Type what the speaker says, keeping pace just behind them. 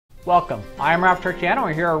Welcome. I am Ralph Turchiano,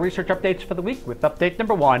 and here are research updates for the week with update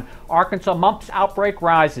number 1. Arkansas mumps outbreak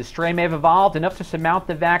rises. Strain may have evolved enough to surmount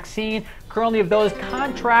the vaccine. Currently, of those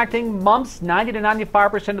contracting mumps, 90 to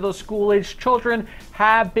 95% of those school-aged children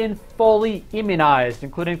have been fully immunized,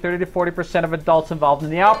 including 30 to 40% of adults involved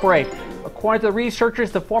in the outbreak. According to the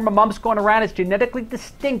researchers, the form of mumps going around is genetically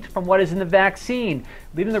distinct from what is in the vaccine,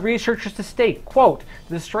 leading the researchers to state, quote,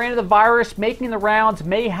 the strain of the virus making the rounds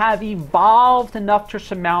may have evolved enough to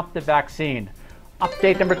surmount the vaccine.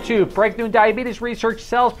 Update number 2. Breakthrough in diabetes research.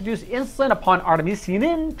 Cells produce insulin upon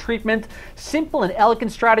artemisinin treatment. Simple and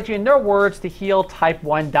elegant strategy, in their words, to heal type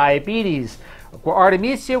 1 diabetes.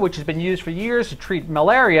 Artemisia, which has been used for years to treat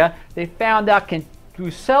malaria, they found out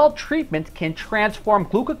through cell treatment can transform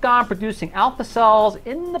glucagon-producing alpha cells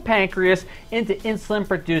in the pancreas into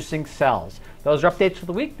insulin-producing cells. Those are updates for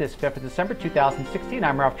the week, this 5th of December 2016.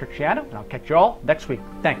 I'm Ralph Turchiano, and I'll catch you all next week.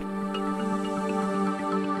 Thanks.